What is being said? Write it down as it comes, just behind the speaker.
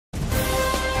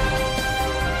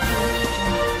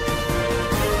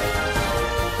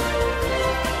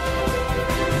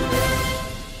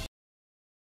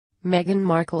Meghan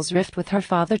Markle's rift with her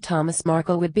father Thomas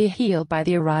Markle would be healed by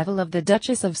the arrival of the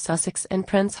Duchess of Sussex and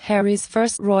Prince Harry's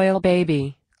first royal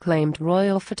baby, claimed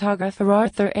royal photographer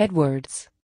Arthur Edwards.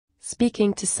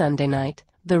 Speaking to Sunday Night,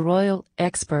 the royal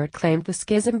expert claimed the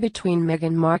schism between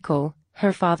Meghan Markle,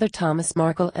 her father Thomas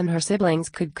Markle and her siblings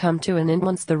could come to an end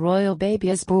once the royal baby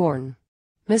is born.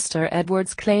 Mr.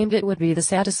 Edwards claimed it would be the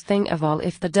saddest thing of all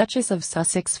if the Duchess of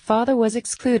Sussex's father was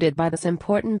excluded by this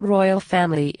important royal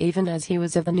family even as he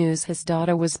was of the news his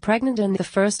daughter was pregnant in the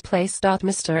first place.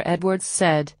 Mr. Edwards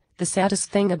said, "The saddest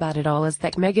thing about it all is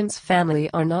that Meghan's family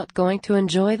are not going to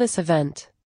enjoy this event.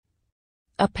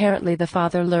 Apparently the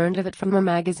father learned of it from a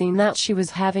magazine that she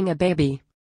was having a baby.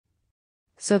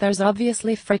 So there's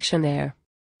obviously friction there.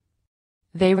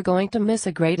 They were going to miss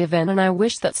a great event and I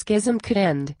wish that schism could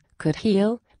end, could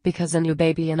heal, because a new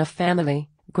baby in a family,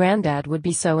 Granddad would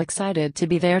be so excited to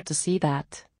be there to see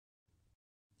that.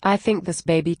 I think this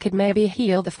baby could maybe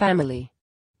heal the family."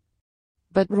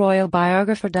 But royal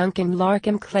biographer Duncan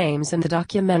Larkham claims in the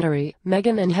documentary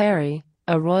Meghan and Harry,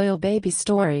 a royal baby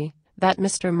story, that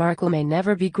Mr. Markle may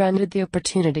never be granted the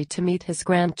opportunity to meet his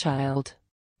grandchild.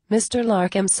 Mr.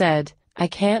 Larkham said, "I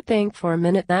can't think for a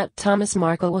minute that Thomas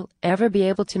Markle will ever be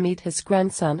able to meet his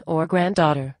grandson or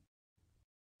granddaughter."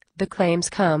 The claims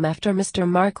come after Mr.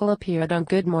 Markle appeared on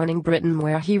Good Morning Britain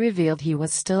where he revealed he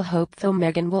was still hopeful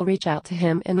Meghan will reach out to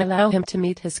him and allow him to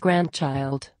meet his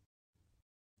grandchild.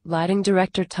 Lighting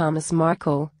director Thomas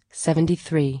Markle,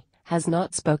 73, has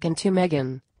not spoken to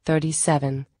Meghan,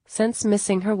 37, since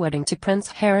missing her wedding to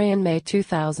Prince Harry in May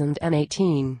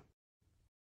 2018.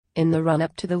 In the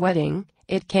run-up to the wedding,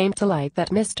 it came to light that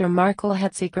Mr. Markle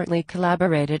had secretly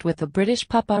collaborated with a British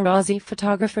paparazzi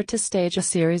photographer to stage a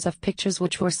series of pictures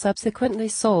which were subsequently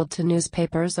sold to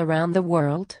newspapers around the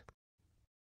world.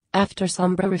 After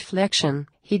somber reflection,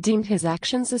 he deemed his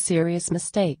actions a serious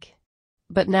mistake.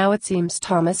 But now it seems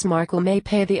Thomas Markle may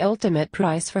pay the ultimate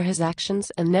price for his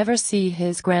actions and never see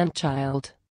his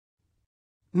grandchild.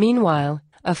 Meanwhile,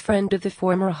 a friend of the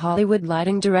former Hollywood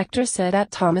lighting director said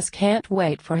that Thomas can't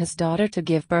wait for his daughter to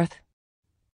give birth.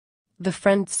 The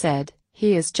friend said,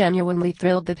 he is genuinely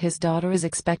thrilled that his daughter is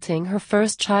expecting her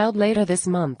first child later this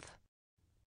month.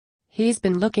 He's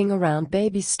been looking around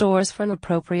baby stores for an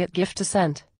appropriate gift to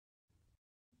send.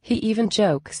 He even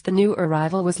jokes the new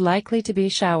arrival was likely to be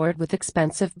showered with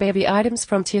expensive baby items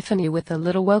from Tiffany with a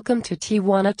little "Welcome to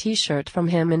Tijuana" t-shirt from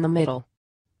him in the middle.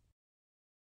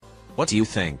 What do you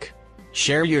think?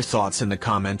 Share your thoughts in the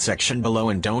comment section below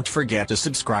and don't forget to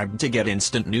subscribe to get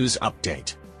instant news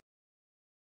update.